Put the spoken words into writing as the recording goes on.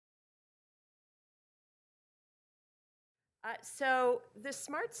So the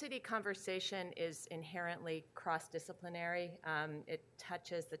smart city conversation is inherently cross-disciplinary.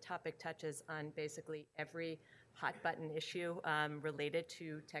 The topic touches on basically every hot button issue related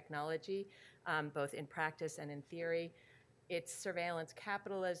to technology, both in practice and in theory. It's surveillance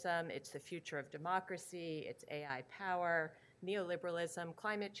capitalism, it's the future of democracy, it's AI power, neoliberalism,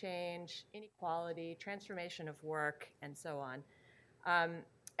 climate change, inequality, transformation of work, and so on. Um,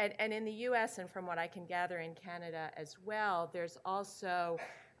 and in the US, and from what I can gather in Canada as well, there's also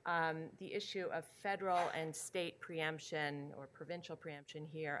the issue of federal and state preemption or provincial preemption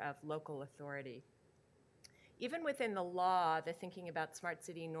here of local authority. Even within the law, the thinking about smart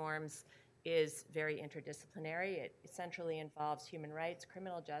city norms is very interdisciplinary. It essentially involves human rights,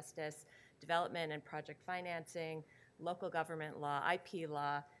 criminal justice, development and project financing, local government law, IP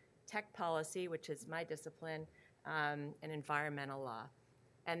law, tech policy, which is my discipline, and environmental law.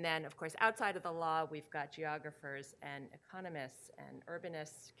 And then, of course, outside of the law, we've got geographers and economists and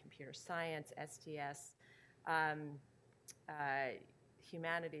urbanists, computer science, STS, um, uh,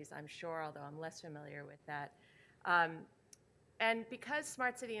 humanities, I'm sure, although I'm less familiar with that. Um, and because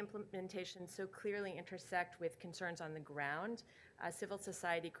smart city implementations so clearly intersect with concerns on the ground, civil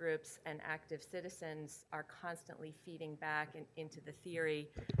society groups and active citizens are constantly feeding back into the theory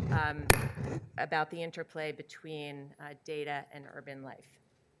about the interplay between data and urban life.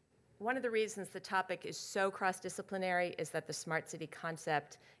 One of the reasons the topic is so cross-disciplinary is that the smart city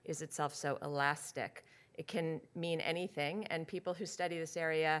concept is itself so elastic. It can mean anything, and people who study this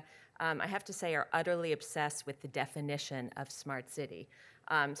area, I have to say, are utterly obsessed with the definition of smart city.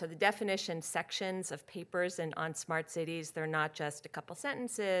 So the definition sections of papers on smart cities, they're not just a couple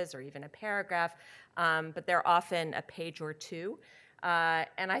sentences or even a paragraph, but they're often a page or two.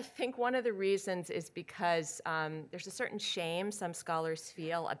 And I think one of the reasons is because there's a certain shame some scholars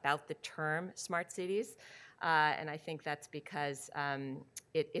feel about the term smart cities. And I think that's because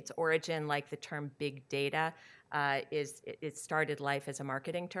its origin, like the term big data, it started life as a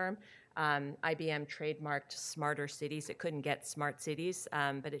marketing term. IBM trademarked smarter cities. It couldn't get smart cities,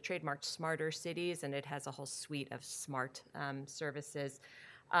 but it trademarked smarter cities, and it has a whole suite of smart services.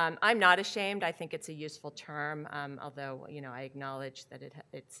 I'm not ashamed. I think it's a useful term, although I acknowledge that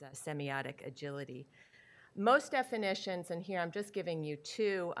it's semiotic agility. Most definitions, and here I'm just giving you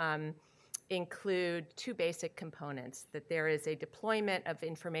two, include two basic components: that there is a deployment of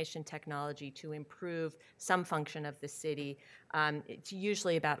information technology to improve some function of the city. It's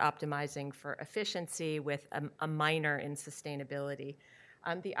usually about optimizing for efficiency with a minor in sustainability.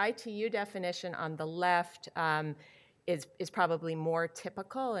 The ITU definition on the left is probably more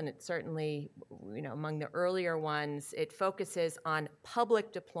typical, and it's certainly, among the earlier ones. It focuses on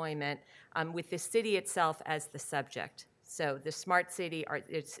public deployment with the city itself as the subject. So the smart city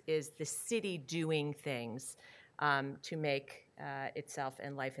is the city doing things to make itself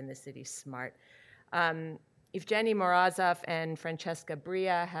and life in the city smart. Evgeny Morozov and Francesca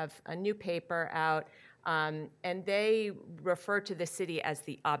Bria have a new paper out, and they refer to the city as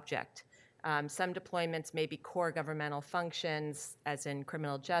the object. Some deployments may be core governmental functions, as in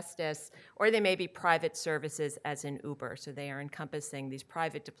criminal justice, or they may be private services, as in Uber. So they are encompassing these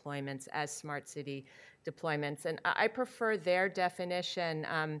private deployments as smart city deployments. And I prefer their definition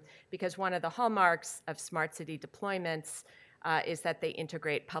because one of the hallmarks of smart city deployments is that they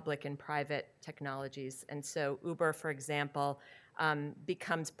integrate public and private technologies. And so Uber, for example,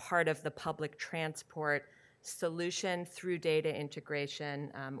 becomes part of the public transport solution through data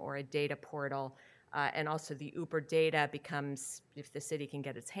integration or a data portal. And also the Uber data becomes, if the city can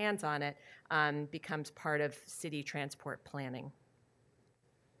get its hands on it, becomes part of city transport planning.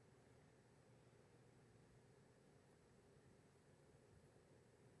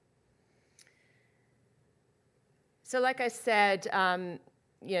 So like I said,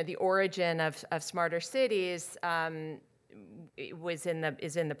 the origin of smarter cities is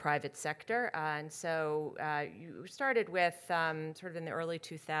in the private sector, and so you started with sort of in the early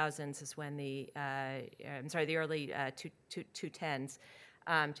 2000s is when the early 2010s.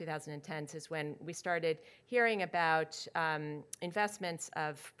 2010s is when we started hearing about investments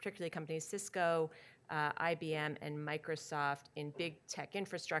of particularly companies Cisco, IBM, and Microsoft in big tech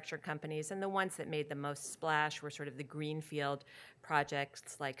infrastructure companies, and the ones that made the most splash were sort of the greenfield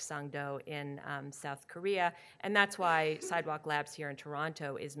projects like Sangdo in South Korea, and that's why Sidewalk Labs here in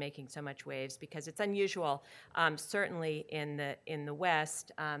Toronto is making so much waves, because it's unusual, certainly in the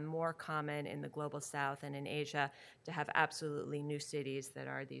West, more common in the global South and in Asia, to have absolutely new cities that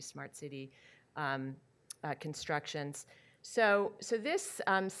are these smart city constructions. So this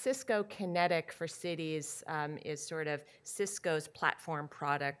Cisco Kinetic for Cities is sort of Cisco's platform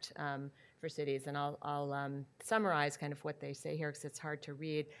product for cities, and I'll summarize kind of what they say here because it's hard to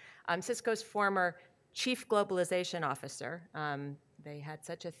read. Cisco's former chief globalization officer, they had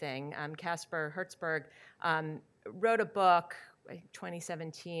such a thing, Casper Hertzberg, wrote a book,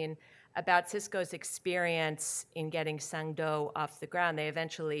 2017, about Cisco's experience in getting Sangdo off the ground. They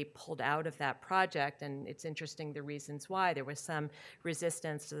eventually pulled out of that project, and it's interesting the reasons why. There was some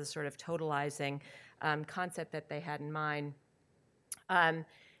resistance to the sort of totalizing concept that they had in mind. And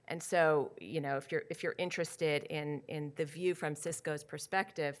so, if you're interested in the view from Cisco's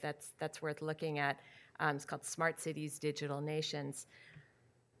perspective, that's worth looking at. It's called Smart Cities, Digital Nations.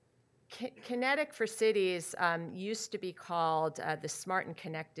 Kinetic for Cities used to be called the Smart and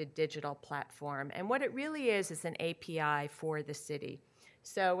Connected Digital Platform. And what it really is an API for the city.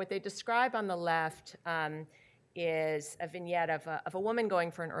 So what they describe on the left is a vignette of a woman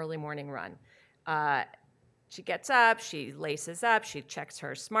going for an early morning run. She gets up, she laces up, she checks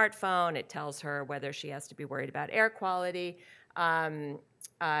her smartphone. It tells her whether she has to be worried about air quality. As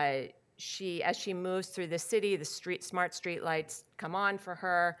she moves through the city, the smart street lights come on for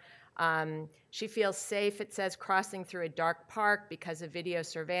her. She feels safe, it says, crossing through a dark park because of video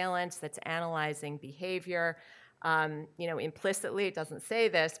surveillance that's analyzing behavior. Implicitly, it doesn't say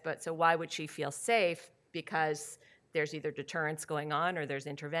this, but so why would she feel safe? Because there's either deterrence going on or there's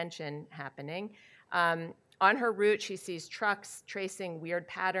intervention happening. On her route, she sees trucks tracing weird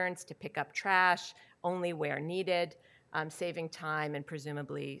patterns to pick up trash only where needed, saving time and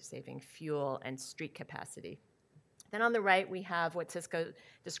presumably saving fuel and street capacity. Then on the right, we have what Cisco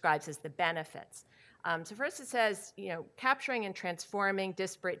describes as the benefits. So first it says, capturing and transforming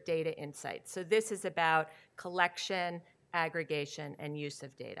disparate data insights. So this is about collection, aggregation, and use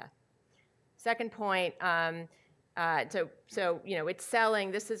of data. Second point, it's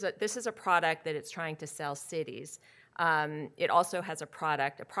selling. This is a product that it's trying to sell cities. It also has a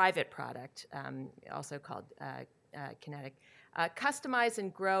private product, also called Kinetic. Customize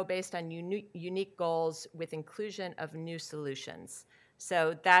and grow based on unique goals with inclusion of new solutions.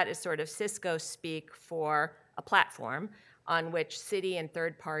 So that is sort of Cisco speak for a platform on which city and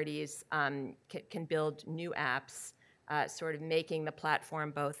third parties can build new apps, sort of making the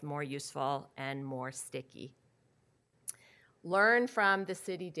platform both more useful and more sticky. Learn from the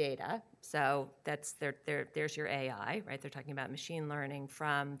city data. So there's your AI, right? They're talking about machine learning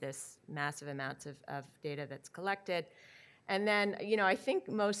from this massive amounts of data that's collected. And then, I think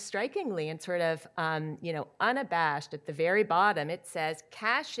most strikingly and sort of, unabashed at the very bottom, it says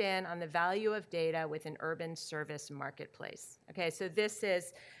cash in on the value of data with an urban service marketplace. Okay, so this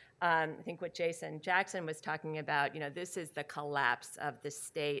is, I think what Jason Jackson was talking about, this is the collapse of the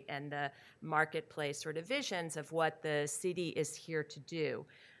state and the marketplace sort of visions of what the city is here to do.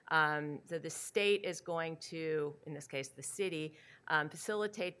 So the state is going to, in this case, the city,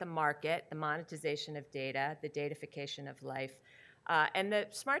 facilitate the market, the monetization of data, the datafication of life. And the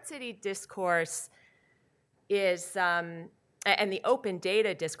smart city discourse is, and the open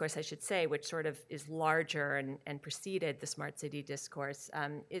data discourse, I should say, which sort of is larger and preceded the smart city discourse,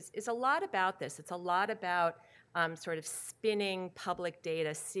 is a lot about this. It's a lot about sort of spinning public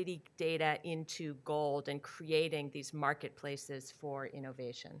data, city data into gold and creating these marketplaces for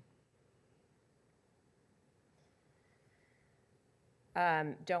innovation.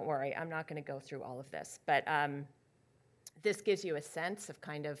 Don't worry, I'm not going to go through all of this, but this gives you a sense of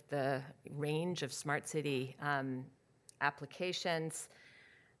kind of the range of smart city applications.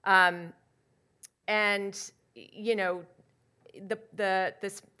 And,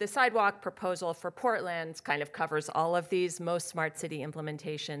 the sidewalk proposal for Portland kind of covers all of these. Most smart city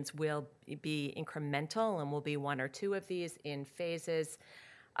implementations will be incremental and will be one or two of these in phases.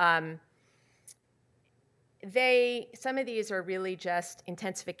 Some of these are really just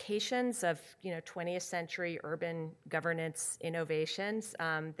intensifications of 20th century urban governance innovations.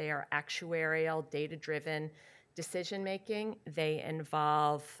 They are actuarial, data-driven decision making. They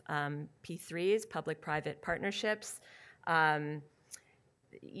involve P3s, public-private partnerships.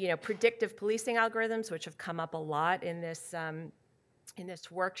 Predictive policing algorithms, which have come up a lot in this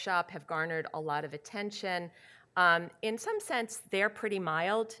workshop, have garnered a lot of attention. In some sense, they're pretty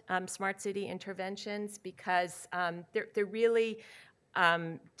mild smart city interventions because they're really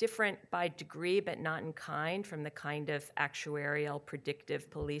different by degree, but not in kind, from the kind of actuarial predictive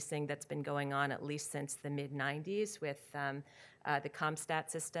policing that's been going on at least since the mid-'90s with the CompStat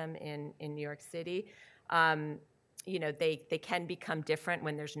system in New York City. They can become different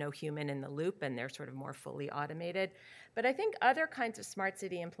when there's no human in the loop and they're sort of more fully automated. But I think other kinds of smart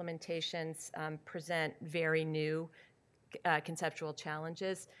city implementations present very new conceptual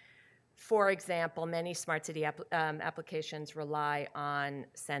challenges. For example, many smart city applications rely on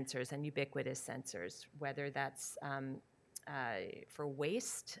sensors and ubiquitous sensors, whether that's for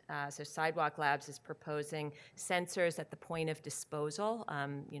waste. So Sidewalk Labs is proposing sensors at the point of disposal,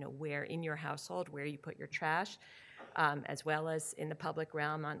 where in your household, where you put your trash, as well as in the public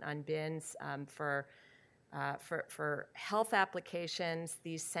realm on bins. For health applications,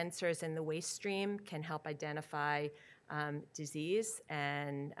 these sensors in the waste stream can help identify disease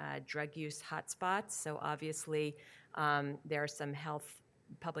and drug use hotspots. So obviously, there are some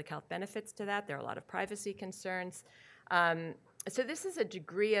public health benefits to that. There are a lot of privacy concerns. So this is a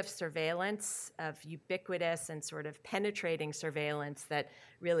degree of surveillance, of ubiquitous and sort of penetrating surveillance that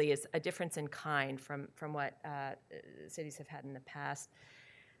really is a difference in kind from what cities have had in the past.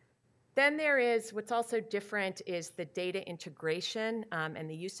 Then there is, what's also different is the data integration and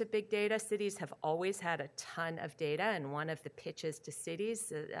the use of big data. Cities have always had a ton of data, and one of the pitches to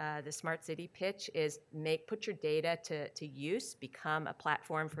cities, the Smart City pitch, is put your data to use, become a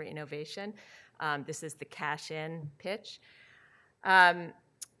platform for innovation. This is the cash-in pitch.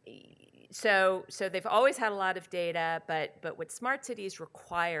 So they've always had a lot of data, but what smart cities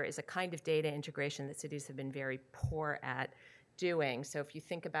require is a kind of data integration that cities have been very poor at doing. So if you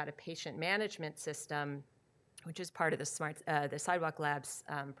think about a patient management system, which is part of the Sidewalk Labs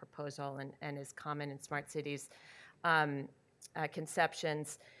proposal and is common in smart cities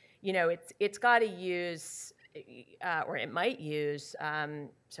conceptions, it's got to use, or it might use,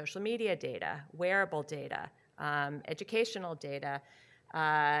 social media data, wearable data, educational data,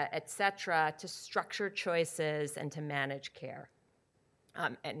 et cetera, to structure choices and to manage care.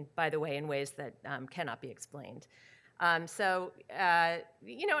 And by the way, in ways that cannot be explained. And I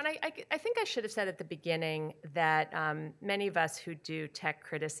think I should have said at the beginning that many of us who do tech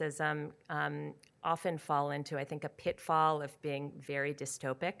criticism often fall into, I think, a pitfall of being very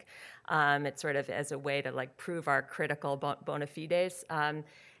dystopic. It's sort of as a way to prove our critical bona fides.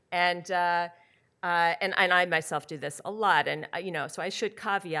 And I myself do this a lot, and so I should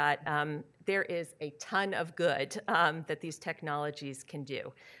caveat there is a ton of good that these technologies can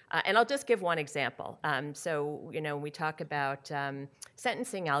do, and I'll just give one example. When we talk about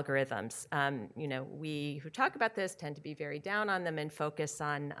sentencing algorithms, we who talk about this tend to be very down on them and focus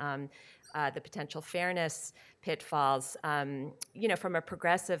on the potential fairness pitfalls, from a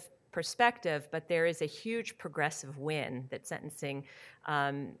progressive perspective. But there is a huge progressive win that sentencing.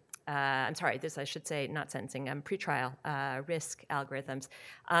 I should say not sentencing, pretrial risk algorithms.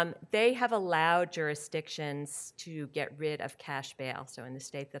 They have allowed jurisdictions to get rid of cash bail. So in the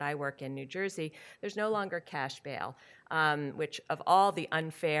state that I work in, New Jersey, there's no longer cash bail, which of all the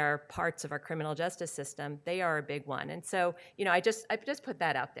unfair parts of our criminal justice system, they are a big one. And so, I just put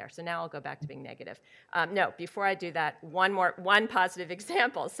that out there. So now I'll go back to being negative. No, before I do that, one positive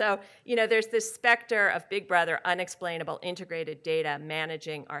example. So, there's this specter of Big Brother, unexplainable, integrated data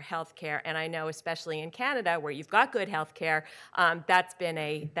managing our healthcare. And I know, especially in Canada, where you've got good healthcare, that's been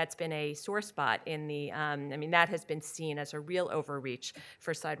a sore spot in the. That has been seen as a real overreach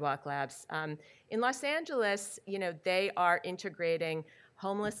for Sidewalk Labs. In Los Angeles, they are integrating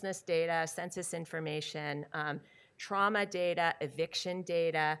homelessness data, census information, trauma data, eviction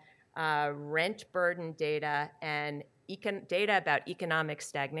data, rent burden data, and data about economic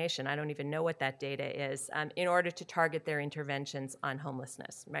stagnation. I don't even know what that data is, in order to target their interventions on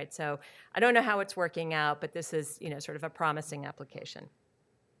homelessness, right? So I don't know how it's working out, but this is, sort of a promising application.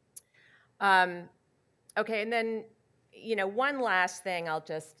 Okay, and then, one last thing I'll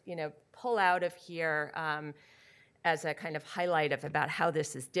just, pull out of here as a kind of highlight about how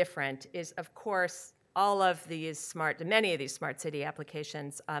this is different is, of course, many of these smart city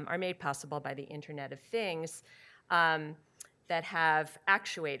applications are made possible by the Internet of Things that have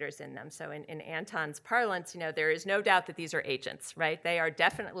actuators in them. So in Anton's parlance, there is no doubt that these are agents, right? They are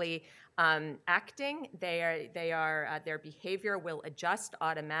definitely acting. Their behavior will adjust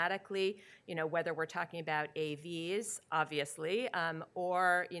automatically, whether we're talking about AVs, obviously,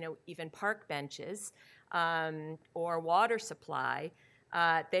 or, even park benches or water supply.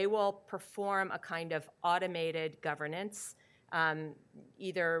 They will perform a kind of automated governance,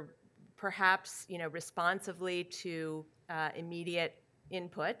 either perhaps responsively to immediate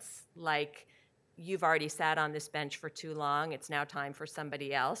inputs, like you've already sat on this bench for too long, it's now time for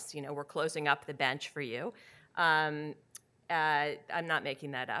somebody else, we're closing up the bench for you. I'm not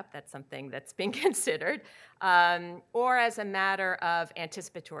making that up, that's something that's being considered. Or as a matter of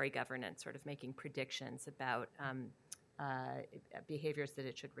anticipatory governance, sort of making predictions about behaviors that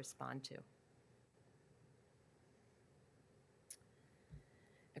it should respond to.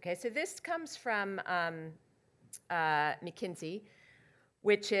 Okay, so this comes from McKinsey,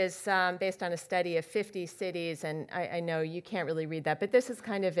 which is based on a study of 50 cities. And I know you can't really read that, but this is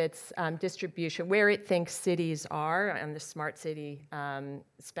kind of its distribution, where it thinks cities are on the smart city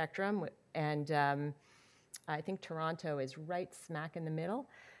spectrum. And I think Toronto is right smack in the middle.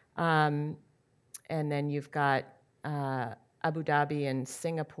 And then you've got Abu Dhabi and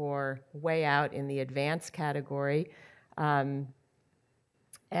Singapore way out in the advanced category. And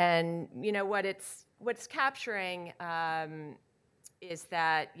what it's capturing is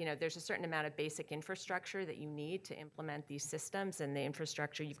that there's a certain amount of basic infrastructure that you need to implement these systems, and the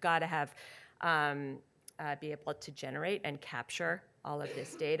infrastructure you've got to have be able to generate and capture all of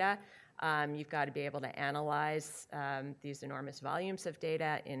this data. You've got to be able to analyze these enormous volumes of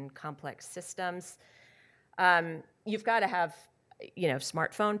data in complex systems. You've got to have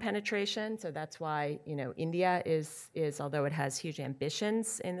smartphone penetration. So that's why India is although it has huge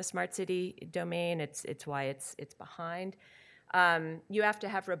ambitions in the smart city domain, it's why it's behind. You have to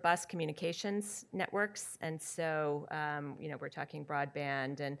have robust communications networks, and so we're talking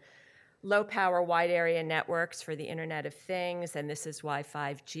broadband and low power wide area networks for the Internet of Things, and this is why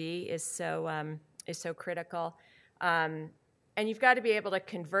 5G is so critical. And you've got to be able to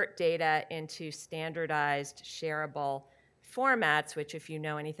convert data into standardized, shareable formats, which, if you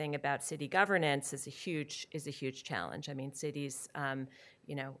know anything about city governance, is a huge challenge. I mean, cities, are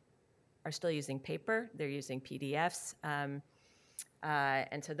still using paper; they're using PDFs, and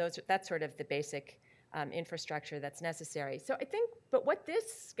so that's sort of the basic infrastructure that's necessary. So I think, but what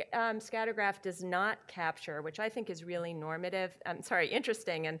this scatter graph does not capture, which I think is really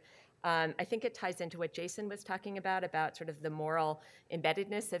interesting, and I think it ties into what Jason was talking about sort of the moral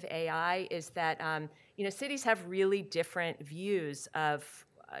embeddedness of AI, is that cities have really different views of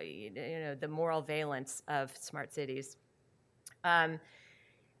the moral valence of smart cities.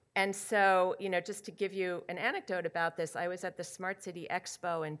 And so, just to give you an anecdote about this, I was at the Smart City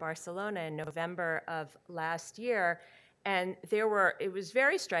Expo in Barcelona in November of last year, and it was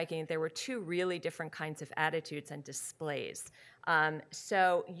very striking. There were two really different kinds of attitudes and displays.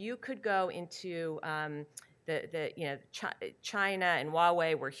 So you could go into China and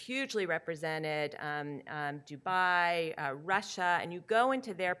Huawei were hugely represented, Dubai, Russia, and you go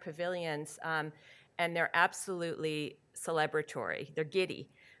into their pavilions, and they're absolutely celebratory. They're giddy.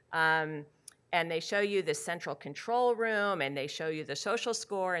 And they show you the central control room, and they show you the social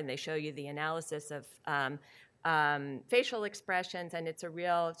score, and they show you the analysis of facial expressions, and it's a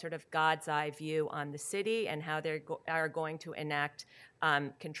real sort of God's eye view on the city and how they are going to enact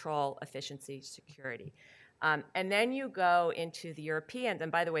control, efficiency, security. And then you go into the Europeans,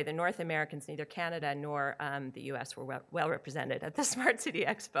 and by the way, the North Americans, neither Canada nor the US were well represented at the Smart City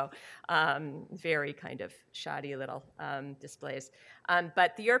Expo. Very kind of shoddy little displays.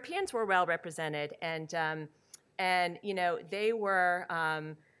 But the Europeans were well represented, and they were,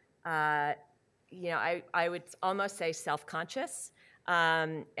 I would almost say self-conscious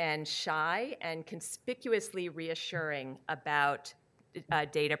and shy and conspicuously reassuring about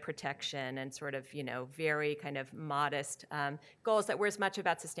data protection and sort of, very kind of modest goals that were as much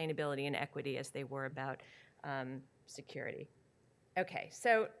about sustainability and equity as they were about security. Okay,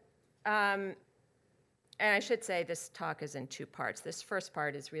 so, and I should say this talk is in two parts. This first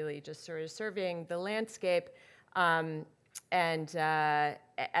part is really just sort of surveying the landscape and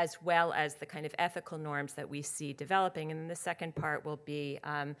as well as the kind of ethical norms that we see developing. And then the second part will be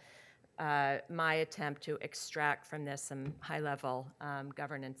my attempt to extract from this some high-level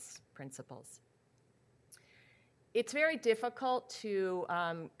governance principles. It's very difficult to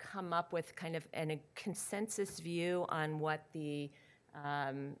come up with kind of a consensus view on what the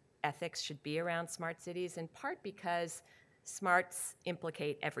ethics should be around smart cities, in part because smarts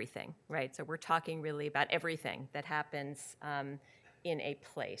implicate everything, right? So we're talking really about everything that happens in a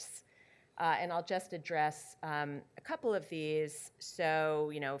place. And I'll just address a couple of these.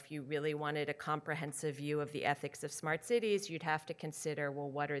 So, if you really wanted a comprehensive view of the ethics of smart cities, you'd have to consider, well,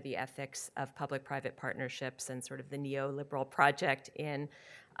 what are the ethics of public-private partnerships and sort of the neoliberal project in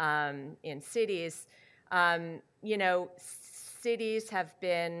cities? Cities have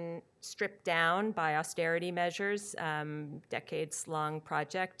been stripped down by austerity measures, decades-long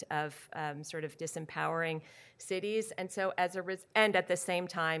project of sort of disempowering cities, and so and at the same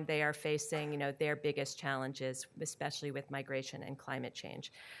time they are facing, their biggest challenges, especially with migration and climate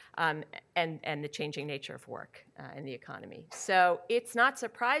change, and the changing nature of work in the economy. So it's not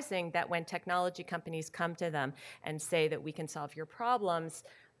surprising that when technology companies come to them and say that we can solve your problems,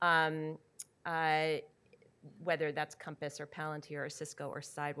 whether that's Compass or Palantir or Cisco or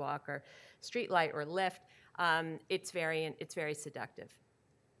Sidewalk or Streetlight or Lyft, it's very seductive.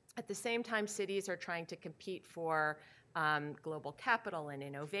 At the same time, cities are trying to compete for global capital and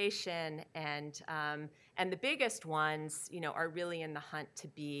innovation, and the biggest ones, are really in the hunt to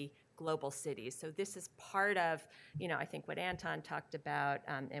be global cities. So this is part of, I think what Anton talked about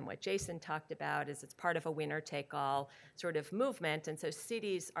and what Jason talked about is it's part of a winner-take-all sort of movement, and so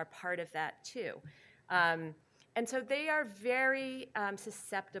cities are part of that too. And so they are very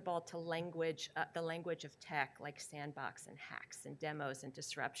susceptible to language, the language of tech, like sandbox and hacks and demos and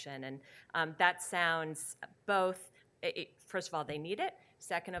disruption. And that sounds both, first of all, they need it.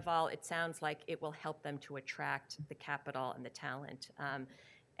 Second of all, it sounds like it will help them to attract the capital and the talent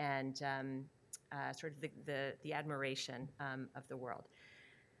and sort of the admiration of the world.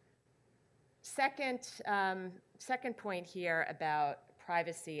 Second point here about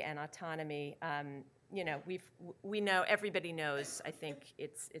privacy and autonomy. We know, everybody knows, I think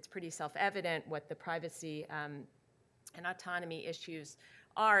it's pretty self-evident what the privacy and autonomy issues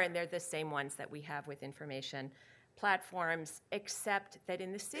are, and they're the same ones that we have with information platforms, except that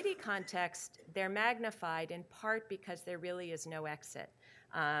in the city context, they're magnified in part because there really is no exit.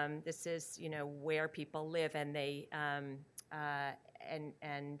 This is, where people live, and they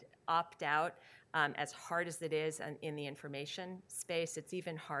and opt out. As hard as it is in the information space, it's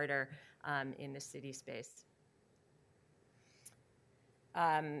even harder in the city space.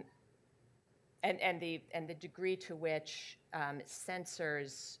 And the degree to which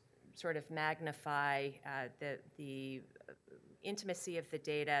sensors sort of magnify the intimacy of the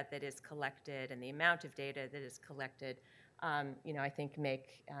data that is collected and the amount of data that is collected, I think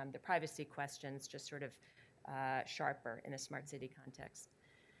make the privacy questions just sort of sharper in a smart city context.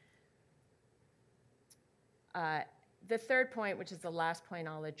 The third point, which is the last point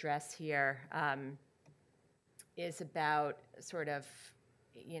I'll address here, is about sort of,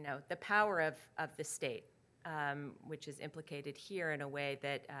 the power of the state, which is implicated here in a way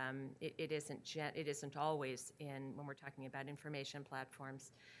that it isn't always when we're talking about information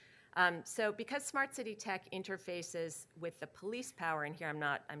platforms. So because smart city tech interfaces with the police power, and here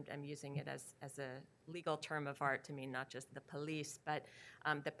I'm using it as a legal term of art to mean not just the police, but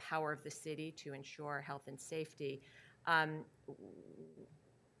the power of the city to ensure health and safety.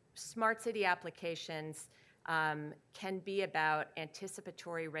 Smart city applications can be about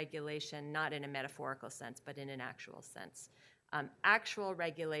anticipatory regulation, not in a metaphorical sense, but in an actual sense. Actual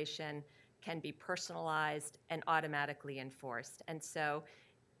regulation can be personalized and automatically enforced. And so,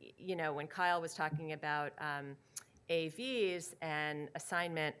 when Kyle was talking about AVs and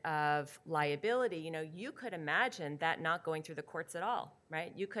assignment of liability, you could imagine that not going through the courts at all,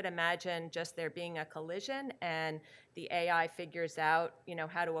 right? You could imagine just there being a collision and the AI figures out,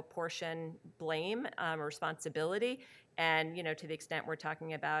 how to apportion blame or responsibility, and to the extent we're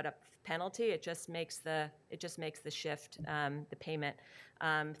talking about a penalty, it just makes the shift, the payment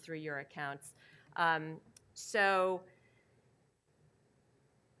through your accounts. So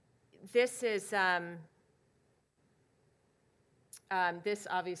this is. This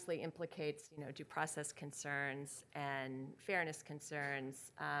obviously implicates, due process concerns and fairness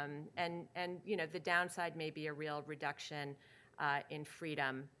concerns, and the downside may be a real reduction in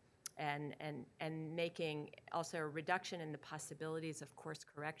freedom, and making also a reduction in the possibilities of course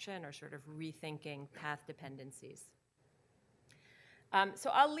correction or sort of rethinking path dependencies.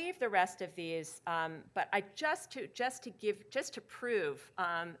 So I'll leave the rest of these, but I just to prove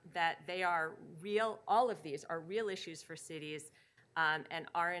that they are real. All of these are real issues for cities. And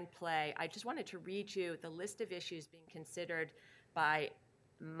are in play. I just wanted to read you the list of issues being considered by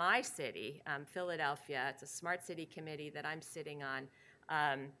my city, Philadelphia. It's a smart city committee that I'm sitting on,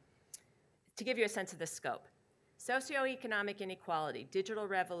 to give you a sense of the scope. Socioeconomic inequality, digital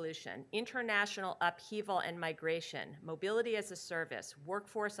revolution, international upheaval and migration, mobility as a service,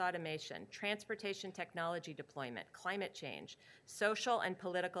 workforce automation, transportation technology deployment, climate change, social and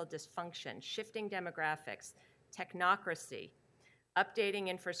political dysfunction, shifting demographics, technocracy, updating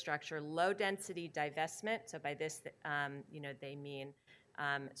infrastructure, low-density divestment. So by this, they mean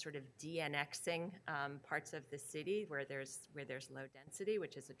sort of de-annexing parts of the city where there's low density,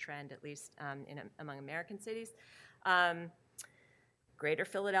 which is a trend at least among American cities. Greater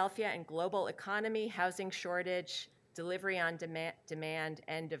Philadelphia and global economy, housing shortage, delivery on demand,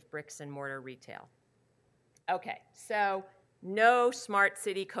 end of bricks and mortar retail. Okay, so no smart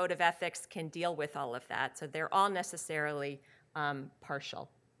city code of ethics can deal with all of that. So they're all necessarily partial.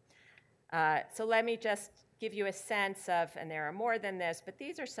 So let me just give you a sense of, and there are more than this, but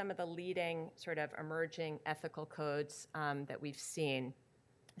these are some of the leading sort of emerging ethical codes that we've seen.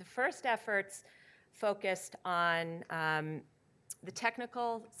 The first efforts focused on the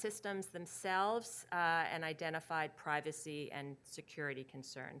technical systems themselves and identified privacy and security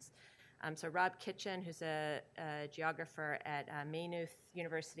concerns. So Rob Kitchen, who's a geographer at Maynooth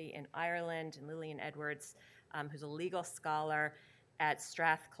University in Ireland, and Lillian Edwards, who's a legal scholar at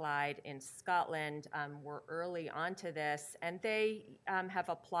Strathclyde in Scotland, were early onto this, and they have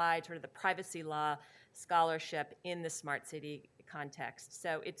applied sort of the privacy law scholarship in the smart city context.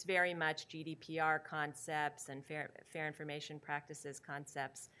 So it's very much GDPR concepts and fair information practices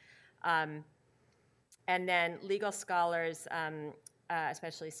concepts. And then legal scholars,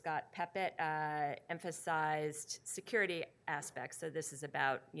 especially Scott Peppett, emphasized security aspects. So this is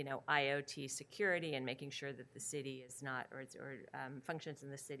about, IoT security and making sure that the city is not, or functions in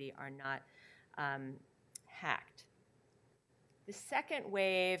the city are not hacked. The second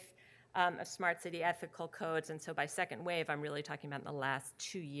wave of smart city ethical codes, and so by second wave, I'm really talking about in the last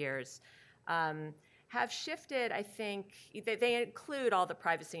 2 years, have shifted, I think. They include all the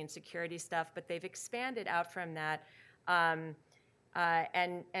privacy and security stuff, but they've expanded out from that. And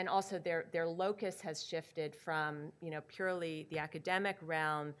also their locus has shifted from purely the academic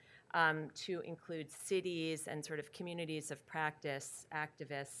realm to include cities and sort of communities of practice,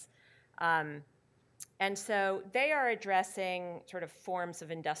 activists. And so they are addressing sort of forms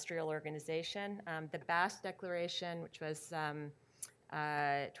of industrial organization. The BAS Declaration, which was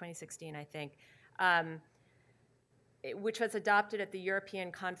 2016, I think, which was adopted at the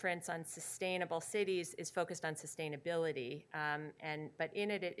European Conference on Sustainable Cities, is focused on sustainability. But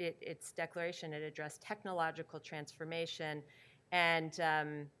in its declaration, it addressed technological transformation and,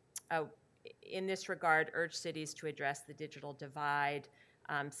 in this regard, urged cities to address the digital divide,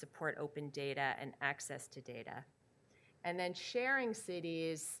 support open data and access to data. And then sharing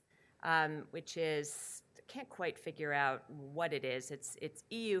cities, which is, can't quite figure out what it is. It's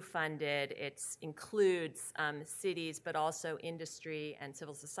EU funded, it includes cities, but also industry and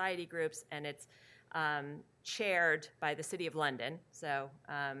civil society groups, and it's chaired by the City of London. So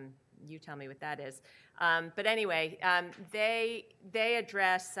you tell me what that is. But anyway, they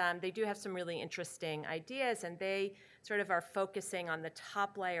address, they do have some really interesting ideas, and they sort of are focusing on the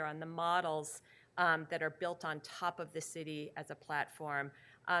top layer, on the models that are built on top of the city as a platform.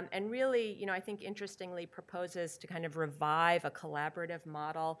 And really, I think interestingly proposes to kind of revive a collaborative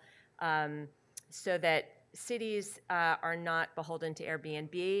model so that cities are not beholden to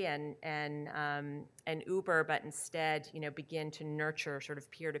Airbnb and Uber, but instead, begin to nurture sort of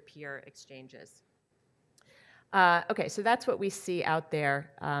peer-to-peer exchanges. Okay, so that's what we see out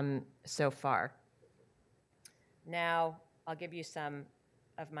there so far. Now, I'll give you some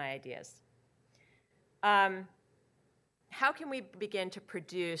of my ideas. How can we begin to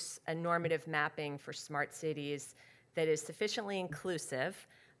produce a normative mapping for smart cities that is sufficiently inclusive,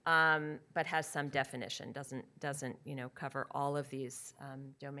 but has some definition, doesn't cover all of these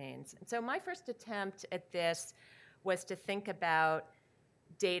domains? And so my first attempt at this was to think about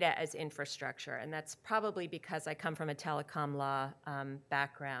data as infrastructure, and that's probably because I come from a telecom law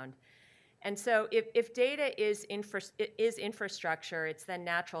background. And so if data is infrastructure, it's then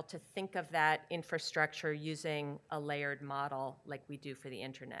natural to think of that infrastructure using a layered model like we do for the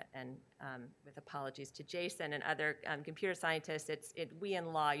internet. And with apologies to Jason and other computer scientists, we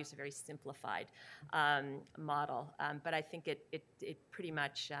in law use a very simplified model. But I think it pretty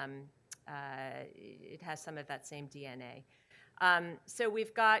much, it has some of that same DNA. So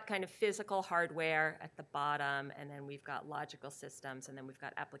we've got kind of physical hardware at the bottom, and then we've got logical systems, and then we've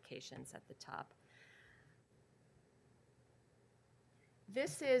got applications at the top.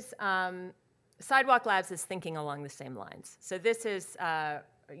 This is, Sidewalk Labs is thinking along the same lines. So this is,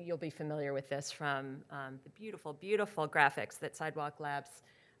 you'll be familiar with this from the beautiful, beautiful graphics that Sidewalk Labs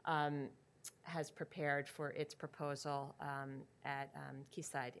has prepared for its proposal at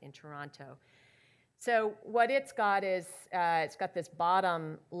Quayside in Toronto. So what it's got is, it's got this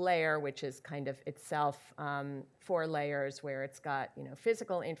bottom layer, which is kind of itself 4 layers, where it's got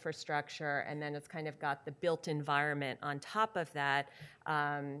physical infrastructure, and then it's kind of got the built environment on top of that.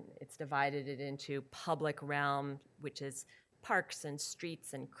 It's divided it into public realm, which is parks and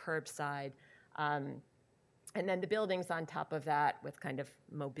streets and curbside, and then the buildings on top of that with kind of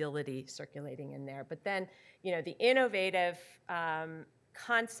mobility circulating in there. But then, the innovative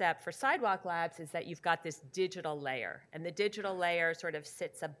concept for Sidewalk Labs is that you've got this digital layer, and the digital layer sort of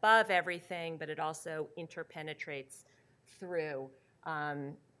sits above everything, but it also interpenetrates through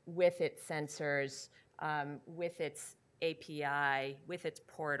with its sensors, with its API, with its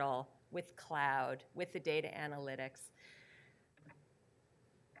portal, with cloud, with the data analytics.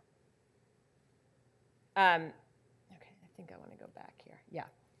 Okay, I think I want to go back here. Yeah.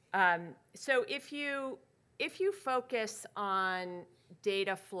 So if you focus on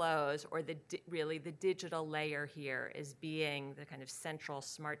data flows, or really the digital layer here is being the kind of central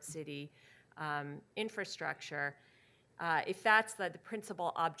smart city infrastructure, if that's the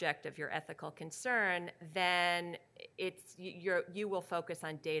principal object of your ethical concern, then you will focus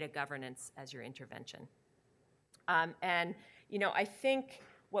on data governance as your intervention. And I think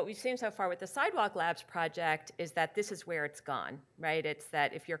what we've seen so far with the Sidewalk Labs project is that this is where it's gone, right? It's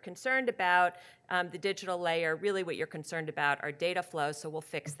that if you're concerned about the digital layer, really what you're concerned about are data flows, so we'll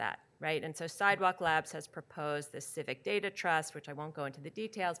fix that, right? And so Sidewalk Labs has proposed this civic data trust, which I won't go into the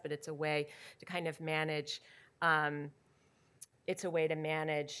details, but it's a way to kind of manage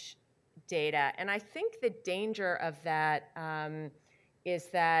data. And I think the danger of that is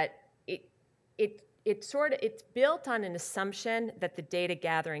that it's built on an assumption that the data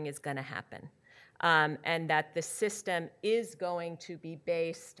gathering is going to happen, and that the system is going to be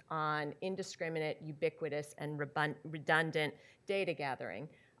based on indiscriminate, ubiquitous, and redundant data gathering.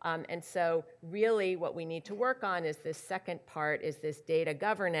 And so really what we need to work on is this second part, is this data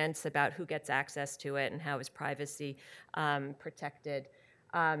governance about who gets access to it and how is privacy protected.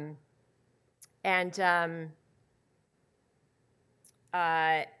 And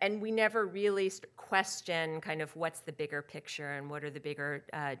we never really question kind of what's the bigger picture and what are the bigger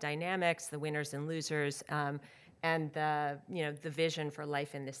dynamics, the winners and losers, and the vision for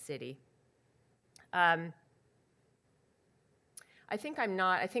life in the city. I think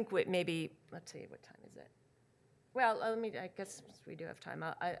maybe, let's see, what time is it? Well, I guess we do have time.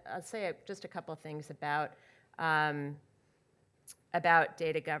 I'll say just a couple of things about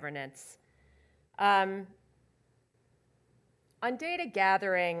data governance. On data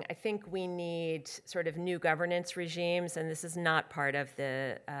gathering, I think we need sort of new governance regimes, and this is not part of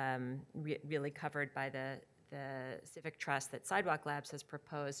the really covered by the civic trust that Sidewalk Labs has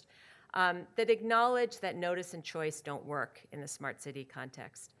proposed, that acknowledge that notice and choice don't work in the smart city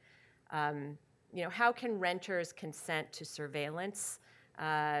context. How can renters consent to surveillance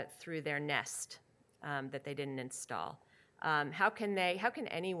through their Nest that they didn't install? How can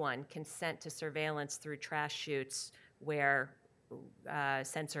anyone consent to surveillance through trash chutes where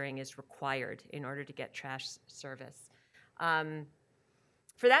censoring is required in order to get trash service?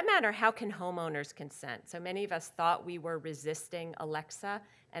 For that matter, how can homeowners consent? So many of us thought we were resisting Alexa,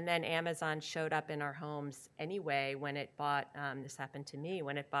 and then Amazon showed up in our homes anyway when it bought, this happened to me,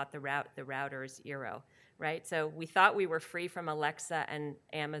 when it bought the routers Eero, right? So we thought we were free from Alexa, and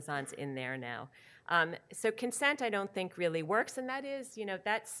Amazon's in there now. So consent, I don't think really works, and that is,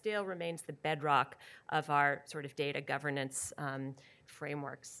 that still remains the bedrock of our sort of data governance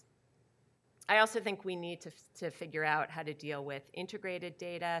frameworks. I also think we need to figure out how to deal with integrated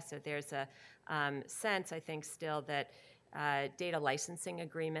data. So there's a sense, I think, still that data licensing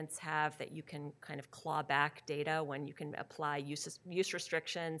agreements have that you can kind of claw back data when you can apply use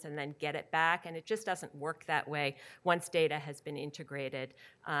restrictions and then get it back, and it just doesn't work that way once data has been integrated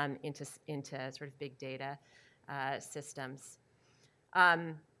into sort of big data systems.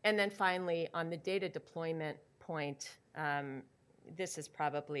 And then finally, on the data deployment point, this is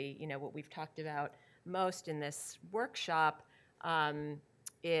probably what we've talked about most in this workshop,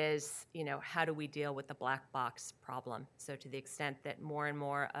 is how do we deal with the black box problem? So to the extent that more and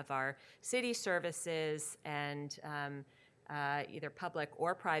more of our city services and either public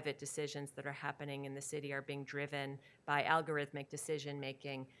or private decisions that are happening in the city are being driven by algorithmic decision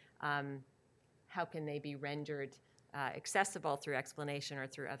making, how can they be rendered accessible through explanation or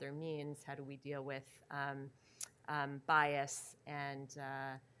through other means? How do we deal with bias and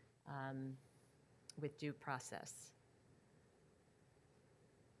with due process?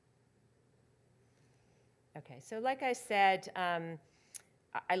 Okay, so like I said,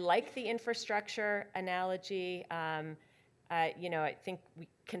 I like the infrastructure analogy. I think we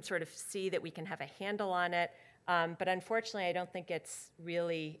can sort of see that we can have a handle on it, but unfortunately, I don't think it's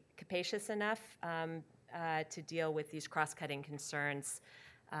really capacious enough to deal with these cross-cutting concerns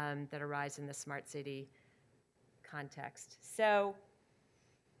that arise in the smart city context. So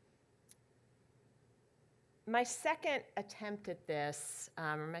my second attempt at this,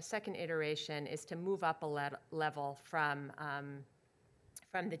 or my second iteration, is to move up a level from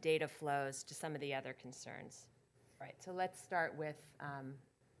the data flows to some of the other concerns. All right, so let's start with,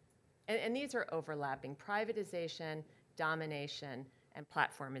 and these are overlapping. Privatization, domination, and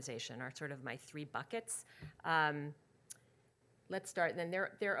platformization are sort of my three buckets. Let's start, then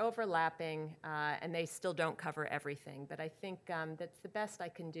they're overlapping, and they still don't cover everything, but I think that's the best I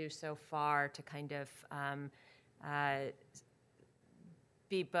can do so far to kind of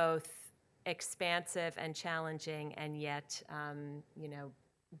be both expansive and challenging, and yet,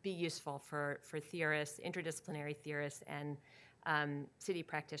 be useful for theorists, interdisciplinary theorists, and city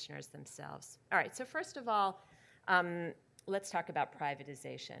practitioners themselves. All right, so first of all, let's talk about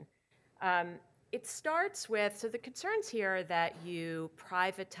privatization. It starts with, so the concerns here are that you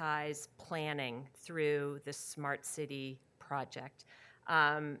privatize planning through the Smart City project.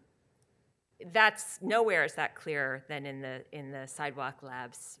 That's nowhere is that clearer than in the Sidewalk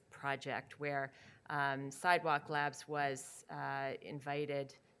Labs project, where Sidewalk Labs was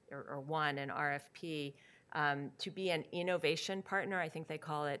invited or won an RFP to be an innovation partner. I think they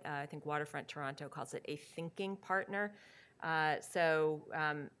call it, I think Waterfront Toronto calls it a thinking partner. So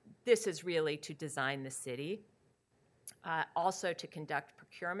this is really to design the city, also to conduct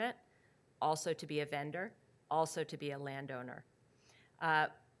procurement, also to be a vendor, also to be a landowner.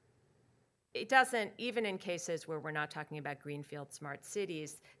 It doesn't, even in cases where we're not talking about greenfield smart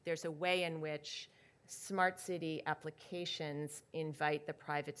cities, there's a way in which smart city applications invite the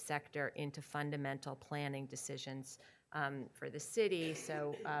private sector into fundamental planning decisions for the city.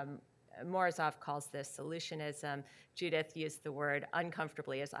 So Morozov calls this solutionism. Judith used the word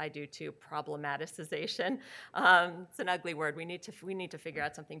uncomfortably, as I do too, problematicization. It's an ugly word. We need to figure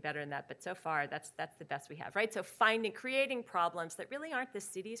out something better than that. But so far, that's the best we have, right? So creating problems that really aren't the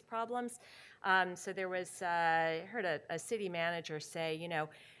city's problems. So there was, I heard a city manager say,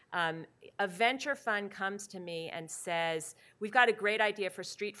 a venture fund comes to me and says, we've got a great idea for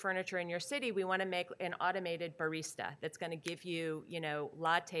street furniture in your city. We want to make an automated barista that's going to give you,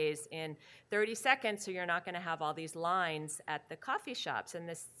 lattes in 30 seconds so you're not going to have all these lines at the coffee shops. And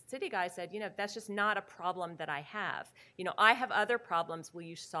this city guy said, that's just not a problem that I have. I have other problems. Will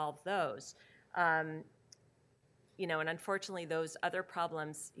you solve those? And unfortunately, those other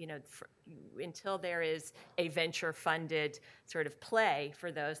problems, until there is a venture-funded sort of play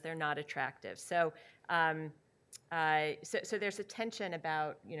for those, they're not attractive. So, so there's a tension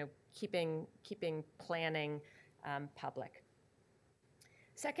about, keeping planning public.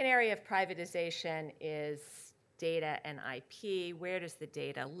 Second area of privatization is data and IP. Where does the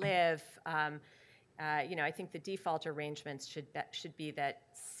data live? I think the default arrangements should be that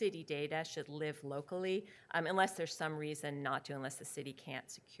city data should live locally, unless there's some reason not to, unless the city can't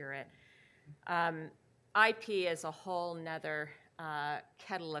secure it. IP is a whole nother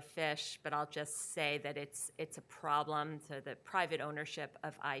kettle of fish, but I'll just say that it's a problem. So the private ownership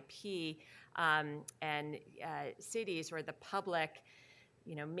of IP and cities or the public,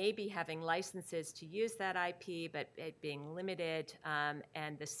 maybe having licenses to use that IP, but it being limited,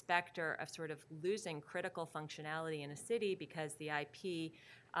 and the specter of sort of losing critical functionality in a city because the IP,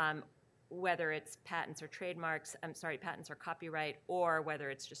 whether it's patents or copyright, or whether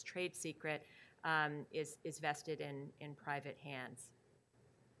it's just trade secret, is vested in private hands.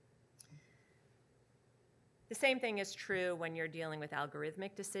 The same thing is true when you're dealing with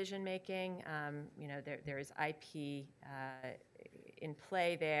algorithmic decision making. There is IP in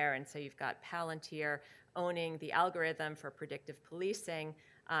play there, and so you've got Palantir owning the algorithm for predictive policing,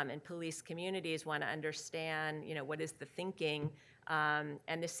 and police communities want to understand, what is the thinking,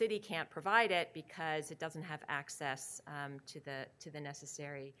 and the city can't provide it because it doesn't have access to the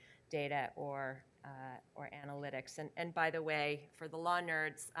necessary data or analytics. And by the way, for the law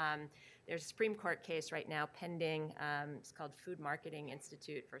nerds, there's a Supreme Court case right now pending. It's called Food Marketing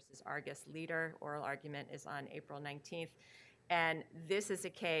Institute versus Argus Leader. Oral argument is on April 19th. And this is a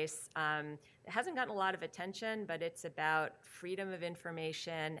case that hasn't gotten a lot of attention, but it's about freedom of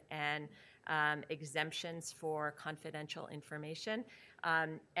information and exemptions for confidential information.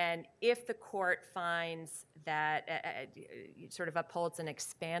 And if the court finds that sort of upholds an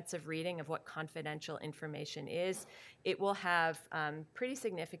expansive reading of what confidential information is, it will have pretty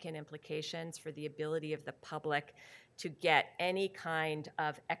significant implications for the ability of the public to get any kind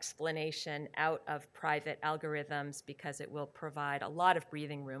of explanation out of private algorithms, because it will provide a lot of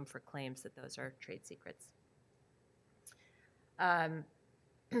breathing room for claims that those are trade secrets.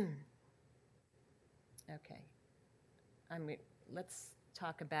 Okay. Let's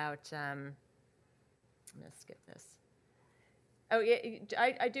talk about, I'm going to skip this. Oh, yeah,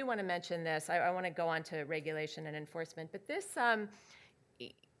 I do want to mention this. I want to go on to regulation and enforcement, but this,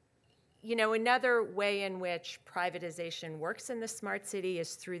 another way in which privatization works in the smart city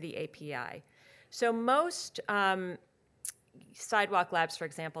is through the API. So most Sidewalk Labs, for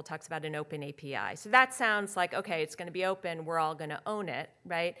example, talks about an open API. So that sounds like, okay, it's going to be open, we're all going to own it,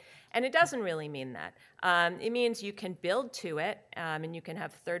 right? And it doesn't really mean that. It means you can build to it, and you can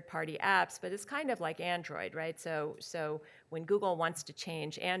have third-party apps, but it's kind of like Android, right? So when Google wants to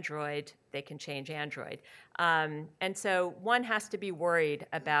change Android, they can change Android. And so one has to be worried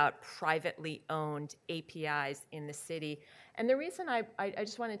about privately owned APIs in the city. And the reason I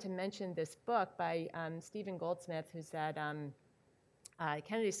just wanted to mention this book by Stephen Goldsmith, who's at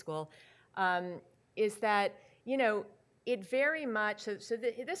Kennedy School, is that, it very much,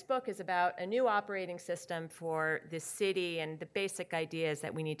 this book is about a new operating system for the city, and the basic idea is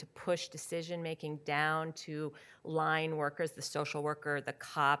that we need to push decision-making down to line workers, the social worker, the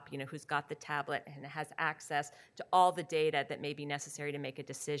cop, who's got the tablet and has access to all the data that may be necessary to make a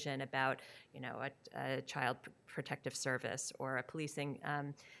decision about, a child protective service or a policing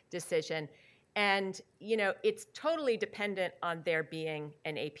decision. And, it's totally dependent on there being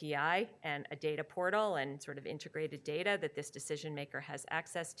an API and a data portal and sort of integrated data that this decision maker has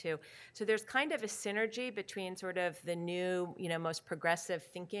access to. So there's kind of a synergy between sort of the new, most progressive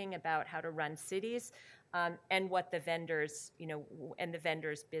thinking about how to run cities and what the vendors, and the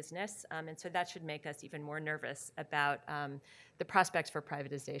vendors' business. And so that should make us even more nervous about the prospects for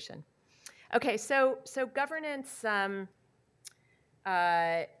privatization. Okay, so governance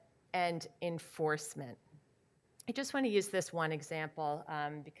and enforcement. I just want to use this one example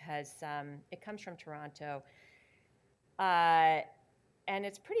because it comes from Toronto, and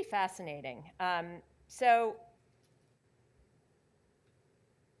it's pretty fascinating. So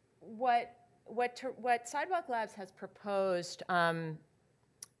what Sidewalk Labs has proposed,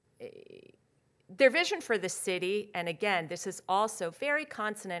 their vision for the city, and again, this is also very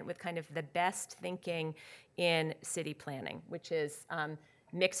consonant with kind of the best thinking in city planning, which is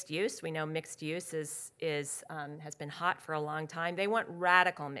mixed use. We know mixed use has been hot for a long time. They want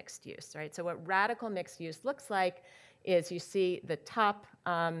radical mixed use, right? So what radical mixed use looks like is you see the top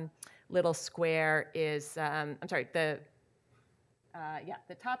little square is, the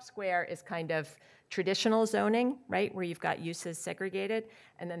top square is kind of traditional zoning, right, where you've got uses segregated,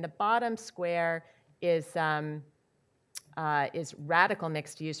 and then the bottom square is radical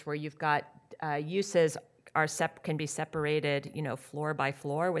mixed use, where you've got uses can be separated, floor by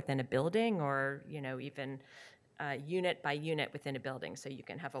floor within a building, or even unit by unit within a building. So you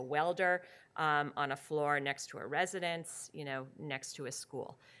can have a welder on a floor next to a residence, next to a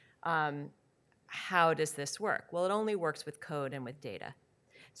school. How does this work? Well, it only works with code and with data.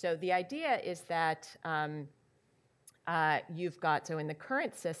 So the idea is that you've got, so in the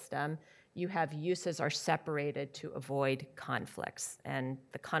current system, you have uses are separated to avoid conflicts, and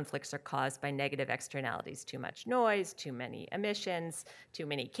the conflicts are caused by negative externalities, too much noise, too many emissions, too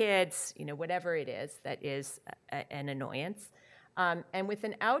many kids, whatever it is that is an annoyance. And with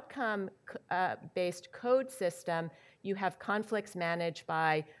an outcome-based code system, you have conflicts managed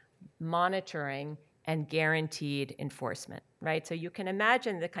by monitoring and guaranteed enforcement, right? So you can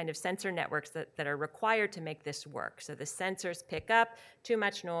imagine the kind of sensor networks that are required to make this work. So the sensors pick up too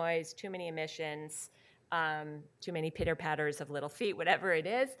much noise, too many emissions, too many pitter-patters of little feet, whatever it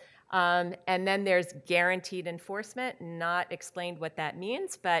is. And then there's guaranteed enforcement, not explained what that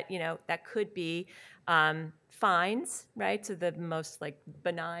means, but that could be fines, right? So the most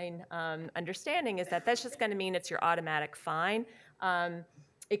benign understanding is that that's just going to mean it's your automatic fine.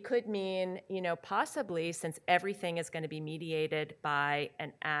 It could mean, possibly, since everything is going to be mediated by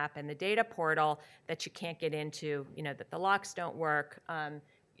an app and the data portal, that you can't get into, that the locks don't work.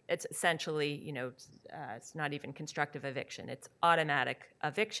 It's essentially, it's not even constructive eviction. It's automatic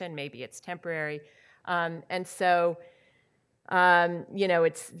eviction. Maybe it's temporary. And so,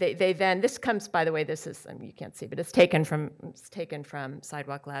 it's they then, this comes, by the way, this is, you can't see, but it's taken from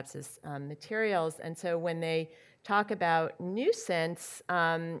Sidewalk Labs' materials. And so when they talk about nuisance,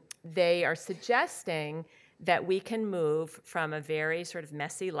 they are suggesting that we can move from a very sort of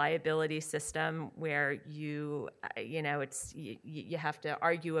messy liability system where you have to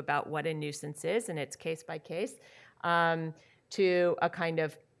argue about what a nuisance is, and it's case by case, to a kind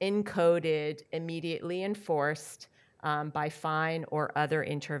of encoded, immediately enforced by fine or other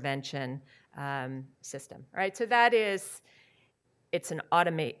intervention system. Right? So that is. It's an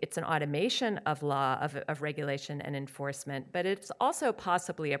automation of law, of regulation and enforcement, but it's also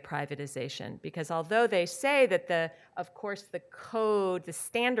possibly a privatization, because although they say that of course the code, the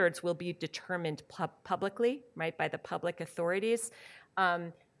standards will be determined publicly, right, by the public authorities,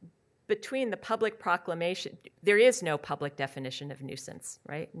 between the public proclamation, there is no public definition of nuisance,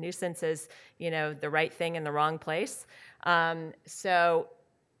 right? Nuisance is, the right thing in the wrong place. So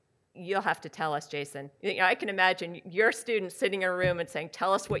you'll have to tell us, Jason. I can imagine your students sitting in a room and saying,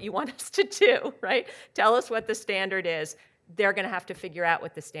 tell us what you want us to do, right? Tell us what the standard is. They're going to have to figure out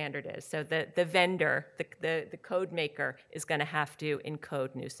what the standard is. So the vendor, the code maker, is going to have to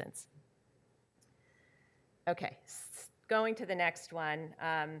encode nuisance. Okay, going to the next one.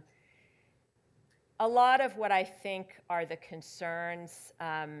 A lot of what I think are the concerns,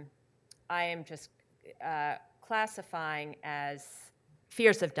 I am just classifying as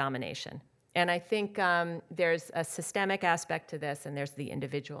fears of domination. And I think there's a systemic aspect to this, and there's the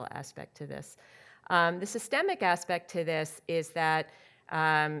individual aspect to this. The systemic aspect to this is that,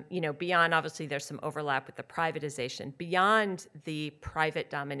 beyond, obviously, there's some overlap with the privatization. Beyond the private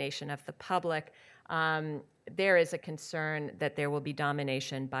domination of the public, there is a concern that there will be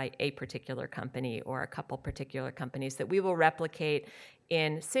domination by a particular company or a couple particular companies, that we will replicate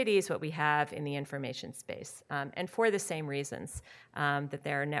in cities what we have in the information space. And for the same reasons, that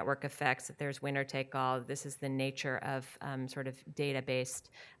there are network effects, that there's winner take all. This is the nature of sort of data-based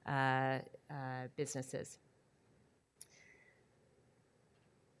businesses.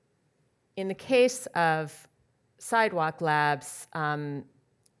 In the case of Sidewalk Labs,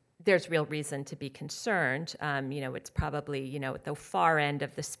 there's real reason to be concerned. It's probably, at the far end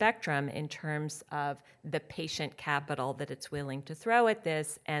of the spectrum in terms of the patient capital that it's willing to throw at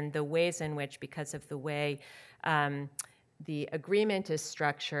this, and the ways in which, because of the way the agreement is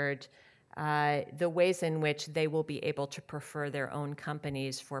structured, the ways in which they will be able to prefer their own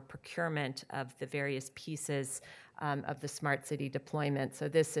companies for procurement of the various pieces of the smart city deployment. So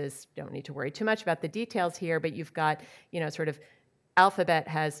this is, don't need to worry too much about the details here, but you've got, sort of Alphabet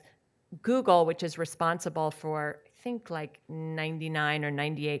has Google, which is responsible for, I think, like 99 or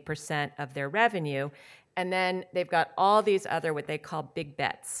 98% of their revenue. And then they've got all these other, what they call big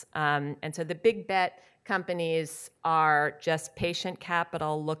bets. And so the big bet companies are just patient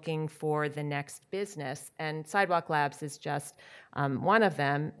capital looking for the next business. And Sidewalk Labs is just one of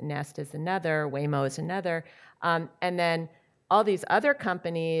them. Nest is another. Waymo is another. And then all these other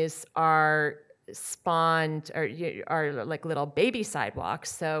companies are spawned or are like little baby sidewalks.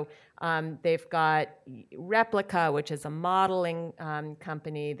 So they've got Replica, which is a modeling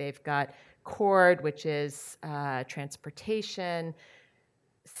company. They've got Cord, which is transportation.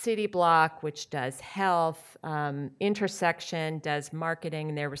 CityBlock, which does health. Intersection does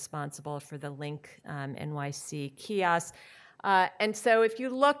marketing. They're responsible for the Link NYC kiosk. And so if you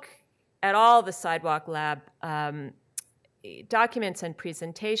look at all the Sidewalk Lab documents and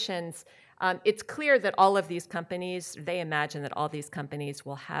presentations, it's clear that all of these companies, they imagine that all these companies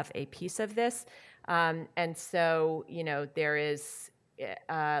will have a piece of this. And so, there is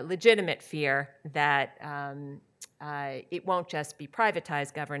legitimate fear that it won't just be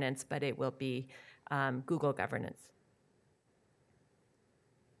privatized governance, but it will be Google governance.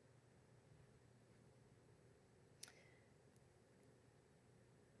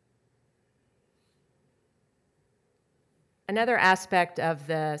 Another aspect of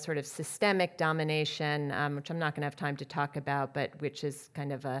the sort of systemic domination, which I'm not going to have time to talk about, but which is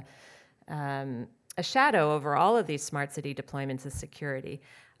kind of a shadow over all of these smart city deployments, is security.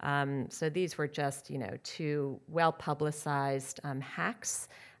 So these were just, two well-publicized hacks.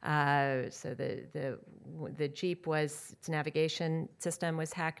 So the Jeep its navigation system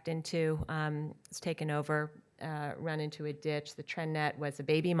was hacked into, it's taken over, run into a ditch. The TrendNet was a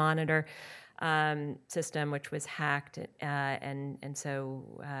baby monitor system, which was hacked, and so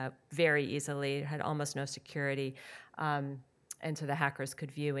very easily had almost no security, and so the hackers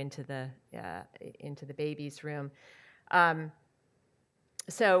could view into the baby's room.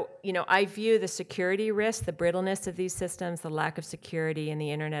 So, I view the security risk, the brittleness of these systems, the lack of security in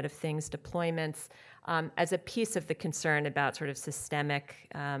the Internet of Things deployments, as a piece of the concern about sort of systemic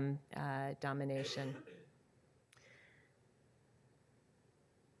domination.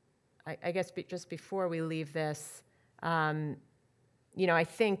 I guess just before we leave this, I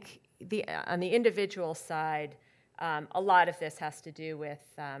think on the individual side, a lot of this has to do with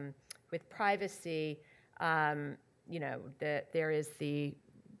privacy. There is the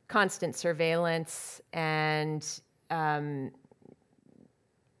constant surveillance and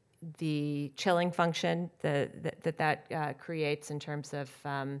the chilling function that creates in terms of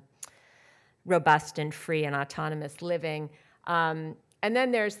robust and free and autonomous living. And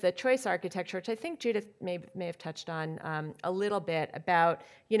then there's the choice architecture, which I think Judith may have touched on a little bit about,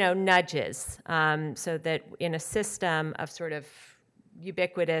 nudges, so that in a system of sort of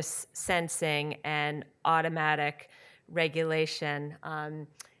ubiquitous sensing and automatic regulation,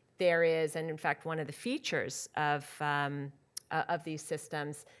 there is, and in fact, one of the features of these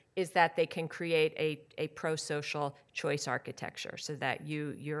systems is that they can create a pro-social choice architecture, so that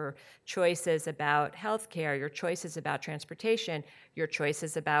your choices about healthcare, your choices about transportation, your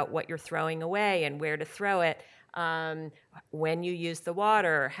choices about what you're throwing away and where to throw it, when you use the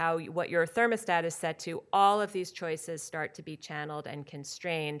water, what your thermostat is set to, all of these choices start to be channeled and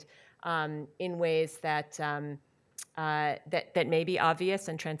constrained in ways that may be obvious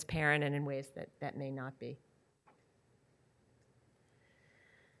and transparent, and in ways that may not be.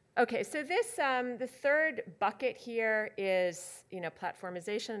 Okay, so this the third bucket here is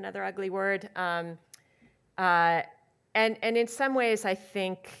platformization, another ugly word, and in some ways I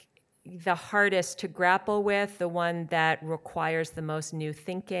think the hardest to grapple with, the one that requires the most new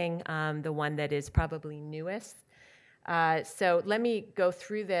thinking, the one that is probably newest. So let me go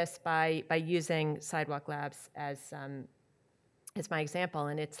through this by using Sidewalk Labs as my example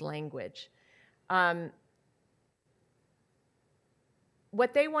and its language.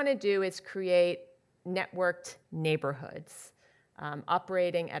 What they want to do is create networked neighborhoods,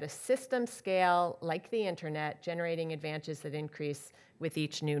 operating at a system scale like the internet, generating advantages that increase with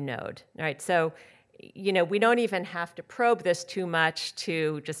each new node. All right, so we don't even have to probe this too much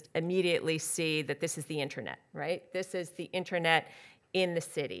to just immediately see that this is the internet, right? This is the internet in the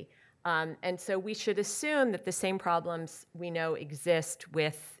city. And so we should assume that the same problems we know exist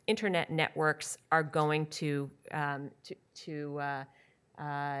with internet networks are going to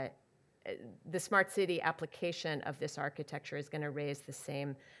the smart city application of this architecture is going to raise the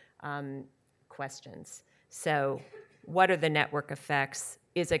same questions. So what are the network effects?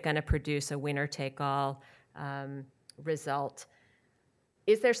 Is it going to produce a winner-take-all result?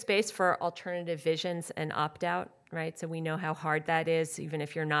 Is there space for alternative visions and opt-out, right? So we know how hard that is. Even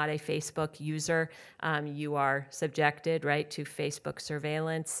if you're not a Facebook user, you are subjected, right, to Facebook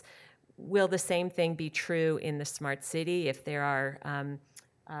surveillance. Will the same thing be true in the smart city if there are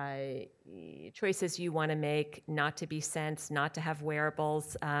choices you want to make not to be sensed, not to have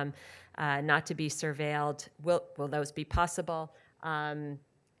wearables, not to be surveilled? Will those be possible? And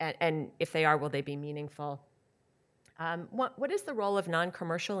if they are, will they be meaningful? What is the role of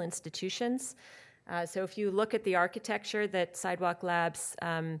non-commercial institutions? So if you look at the architecture that Sidewalk Labs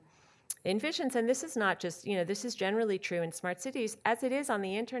envisions, and this is not just, this is generally true in smart cities, as it is on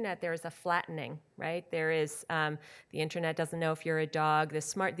the internet, there is a flattening, right? There is, the internet doesn't know if you're a dog. These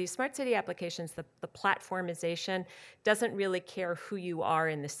smart city applications, the platformization doesn't really care who you are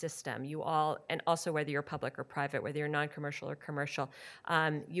in the system. You all, and also whether you're public or private, whether you're non-commercial or commercial,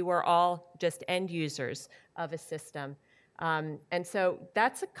 you are all just end users of a system. And so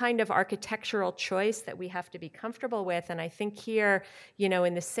that's a kind of architectural choice that we have to be comfortable with. And I think here,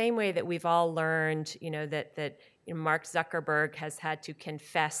 in the same way that we've all learned, that Mark Zuckerberg has had to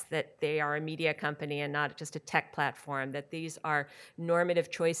confess that they are a media company and not just a tech platform, that these are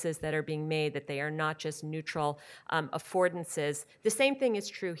normative choices that are being made, that they are not just neutral affordances. The same thing is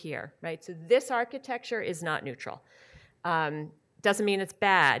true here, right? So this architecture is not neutral. Doesn't mean it's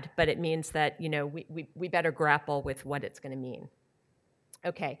bad, but it means that we better grapple with what it's going to mean.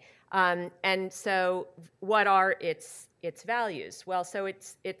 Okay, and so what are its values? Well, so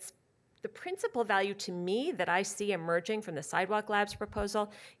it's the principal value to me that I see emerging from the Sidewalk Labs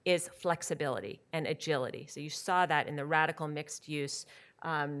proposal is flexibility and agility. So you saw that in the radical mixed use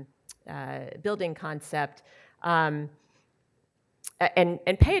building concept. And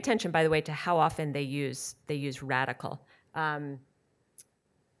pay attention, by the way, to how often they use radical.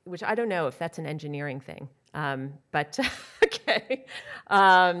 Which I don't know if that's an engineering thing, but okay.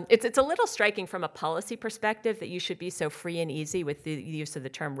 It's a little striking from a policy perspective that you should be so free and easy with the use of the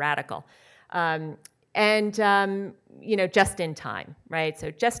term radical. And just in time, right?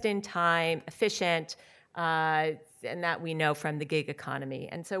 So just in time, efficient, and that we know from the gig economy.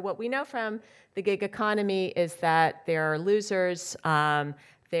 And so what we know from the gig economy is that there are losers.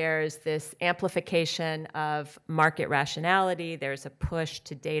 There's this amplification of market rationality. There's a push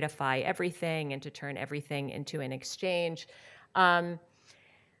to datafy everything and to turn everything into an exchange.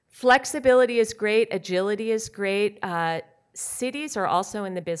 Flexibility is great. Agility is great. Cities are also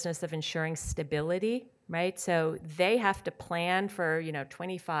in the business of ensuring stability, right? So they have to plan for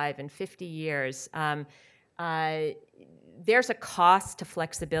 25 and 50 years. There's a cost to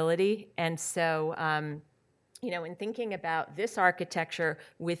flexibility, and so in thinking about this architecture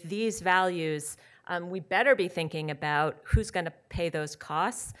with these values, we better be thinking about who's going to pay those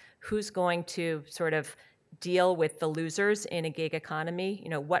costs, who's going to sort of deal with the losers in a gig economy,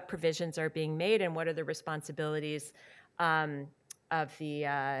 what provisions are being made and what are the responsibilities of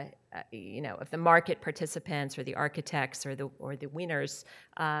the market participants or the architects or the winners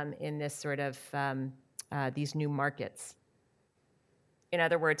in this sort of these new markets. In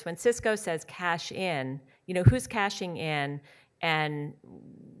other words, when Cisco says cash in, who's cashing in, and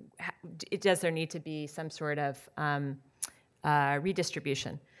does there need to be some sort of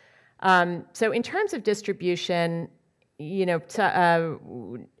redistribution? So in terms of distribution, and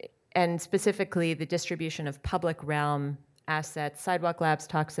specifically the distribution of public realm assets, Sidewalk Labs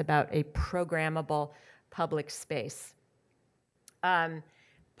talks about a programmable public space.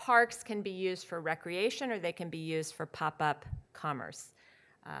 Parks can be used for recreation or they can be used for pop-up commerce.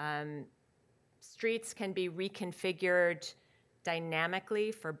 Streets can be reconfigured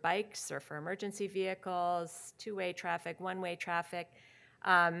dynamically for bikes or for emergency vehicles, two-way traffic, one-way traffic.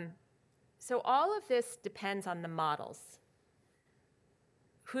 So all of this depends on the models.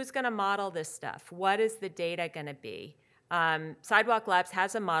 Who's going to model this stuff? What is the data going to be? Sidewalk Labs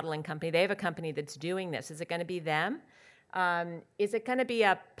has a modeling company. They have a company that's doing this. Is it going to be them? Is it going to be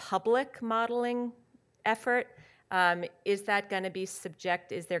a public modeling effort? Is that going to be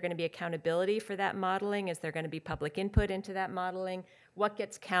is there going to be accountability for that modeling? Is there going to be public input into that modeling? What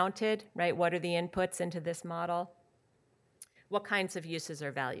gets counted, right? What are the inputs into this model? What kinds of uses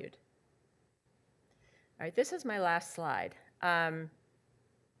are valued? All right, this is my last slide.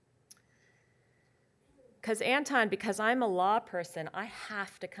 Because I'm a law person, I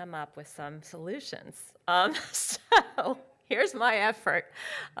have to come up with some solutions. So here's my effort,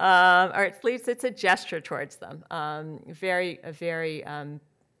 or at least it's a gesture towards them. A very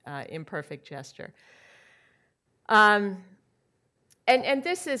imperfect gesture. And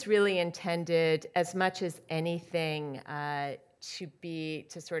this is really intended, as much as anything,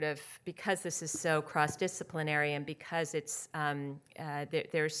 because this is so cross-disciplinary and because it's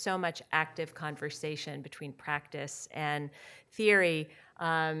there's so much active conversation between practice and theory.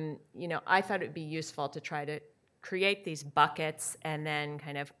 I thought it would be useful to try to create these buckets and then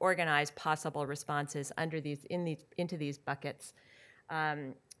kind of organize possible responses into these buckets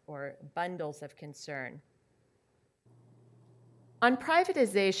or bundles of concern. On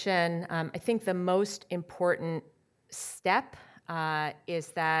privatization, I think the most important step is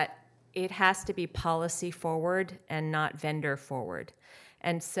that it has to be policy forward and not vendor forward.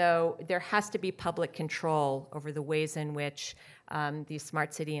 And so there has to be public control over the ways in which these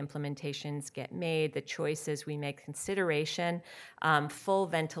smart city implementations get made, the choices we make, consideration, full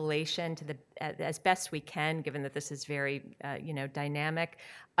ventilation as best we can, given that this is very dynamic,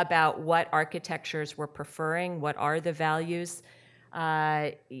 about what architectures we're preferring, what are the values.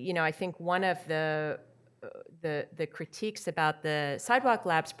 I think one of the critiques about the Sidewalk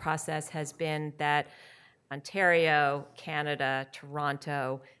Labs process has been that Ontario, Canada,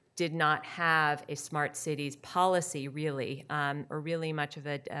 Toronto did not have a smart cities policy really, or really much of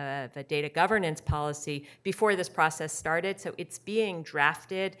a data governance policy before this process started. So it's being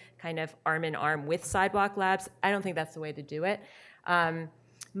drafted kind of arm in arm with Sidewalk Labs. I don't think that's the way to do it.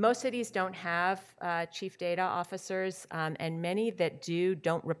 Most cities don't have chief data officers, and many that do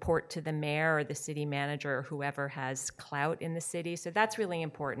don't report to the mayor or the city manager or whoever has clout in the city. So that's really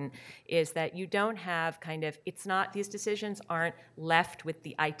important, is that you don't have these decisions aren't left with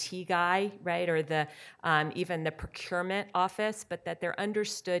the IT guy, right, or even the procurement office, but that they're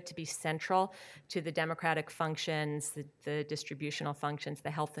understood to be central to the democratic functions, the distributional functions,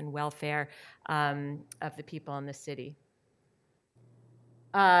 the health and welfare of the people in the city.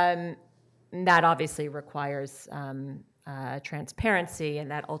 That obviously requires transparency, and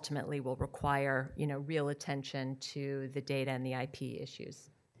that ultimately will require, real attention to the data and the IP issues.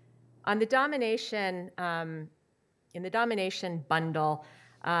 On the domination, in the domination bundle,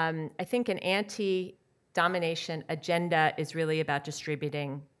 I think an anti-domination agenda is really about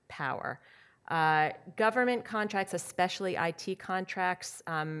distributing power. Government contracts, especially IT contracts,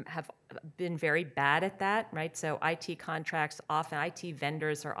 have been very bad at that, right? So IT contracts, IT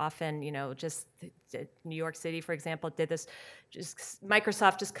vendors are often, just New York City, for example, did this.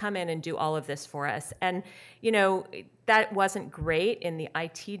 Microsoft just come in and do all of this for us. And, that wasn't great in the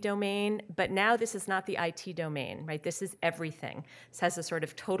IT domain, but now this is not the IT domain, right? This is everything. This has a sort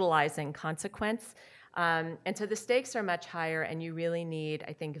of totalizing consequence. And so the stakes are much higher, and you really need,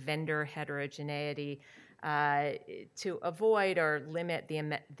 I think, vendor heterogeneity to avoid or limit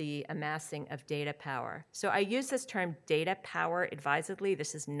the amassing of data power. So I use this term data power advisedly.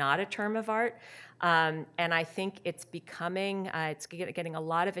 This is not a term of art, and I think it's it's getting a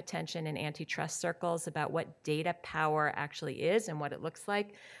lot of attention in antitrust circles about what data power actually is and what it looks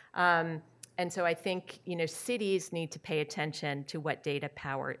like. And so I think, cities need to pay attention to what data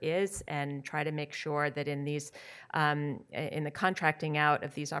power is and try to make sure that in these, in the contracting out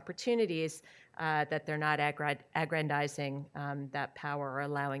of these opportunities, that they're not aggrandizing that power or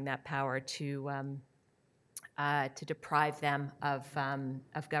allowing that power to deprive them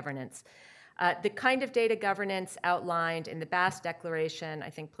of governance. The kind of data governance outlined in the Bass Declaration, I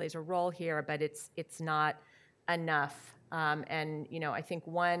think, plays a role here, but it's not enough. And I think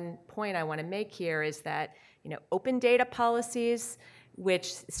one point I want to make here is that open data policies,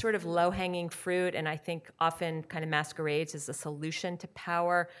 which sort of low-hanging fruit, and I think often kind of masquerades as a solution to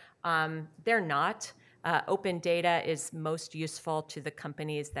power, they're not. Open data is most useful to the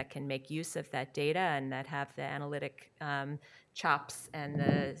companies that can make use of that data and that have the analytic chops and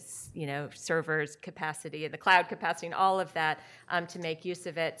the servers capacity and the cloud capacity and all of that to make use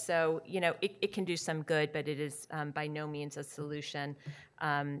of it. So it can do some good, but it is by no means a solution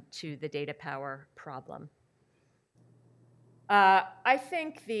to the data power problem. I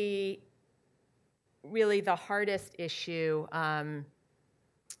think really the hardest issue,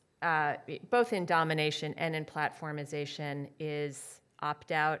 both in domination and in platformization, is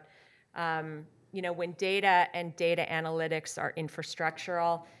opt-out. When data and data analytics are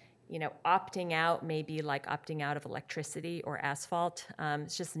infrastructural, opting out may be like opting out of electricity or asphalt.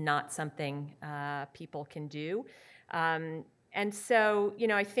 It's just not something people can do. And so,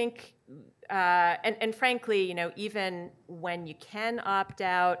 I think, and frankly, even when you can opt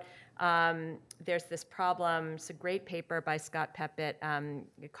out, there's this problem. It's a great paper by Scott Peppett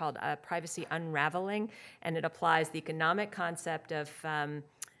called Privacy Unraveling, and it applies the economic concept of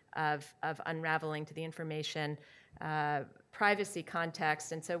unraveling to the information privacy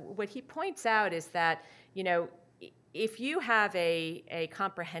context. And so what he points out is that, if you have a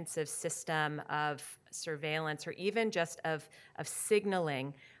comprehensive system of surveillance or even just of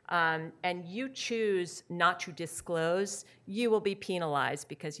signaling, and you choose not to disclose, you will be penalized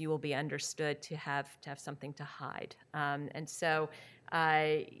because you will be understood to have something to hide. And so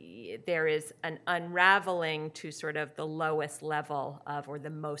there is an unraveling to sort of the lowest level of, or the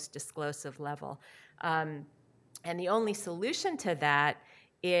most disclosive level. And the only solution to that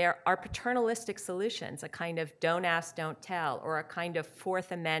are paternalistic solutions, a kind of don't ask, don't tell, or a kind of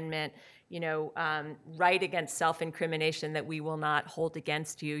Fourth Amendment, right against self-incrimination that we will not hold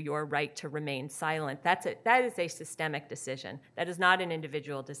against you, your right to remain silent. That is a systemic decision. That is not an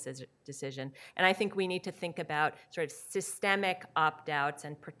individual decision. And I think we need to think about sort of systemic opt-outs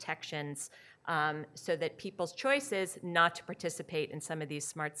and protections so that people's choices not to participate in some of these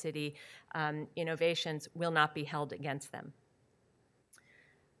smart city innovations will not be held against them.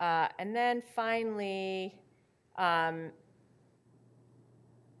 And then finally, I'll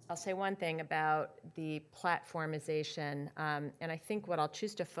say one thing about the platformization, and I think what I'll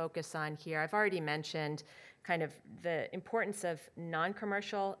choose to focus on here, I've already mentioned kind of the importance of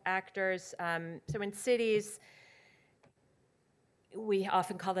non-commercial actors. So in cities, we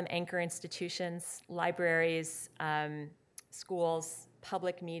often call them anchor institutions, libraries, schools,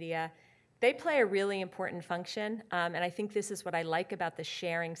 public media. They play a really important function, and I think this is what I like about the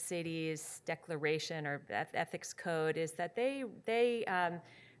Sharing Cities Declaration or Ethics Code, is that they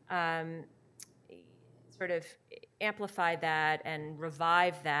sort of amplify that and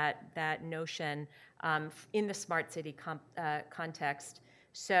revive that notion in the smart city context.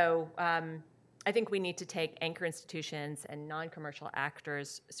 So I think we need to take anchor institutions and non-commercial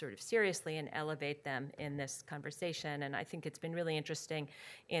actors sort of seriously and elevate them in this conversation. And I think it's been really interesting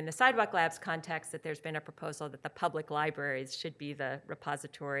in the Sidewalk Labs context that there's been a proposal that the public libraries should be the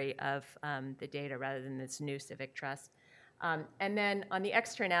repository of the data rather than this new civic trust. And then on the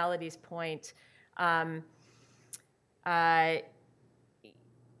externalities point, I'll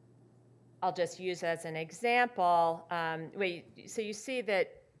just use as an example, so you see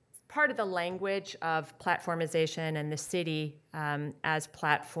that part of the language of platformization and the city as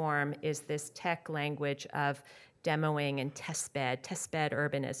platform is this tech language of demoing and testbed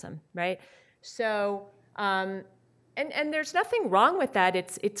urbanism, right? So, and there's nothing wrong with that.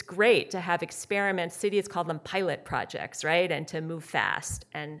 It's great to have experiments. Cities call them pilot projects, right? And to move fast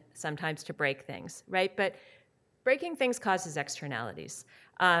and sometimes to break things, right? But breaking things causes externalities.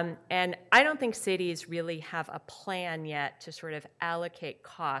 And I don't think cities really have a plan yet to sort of allocate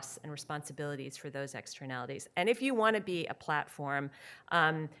costs and responsibilities for those externalities. And if you want to be a platform,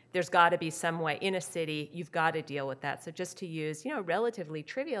 there's got to be some way in a city, you've got to deal with that. So just to use, a relatively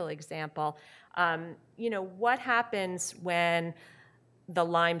trivial example, what happens when the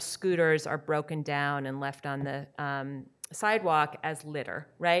Lime scooters are broken down and left on the sidewalk as litter,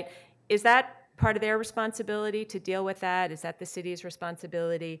 right? Is that part of their responsibility to deal with that? Is that the city's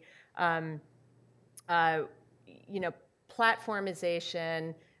responsibility?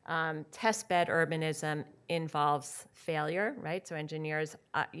 Platformization, testbed urbanism involves failure, right? So engineers,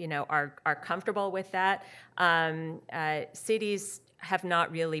 are comfortable with that. Cities have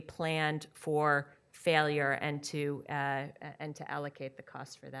not really planned for failure and to allocate the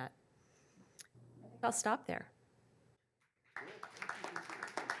cost for that. I think I'll stop there.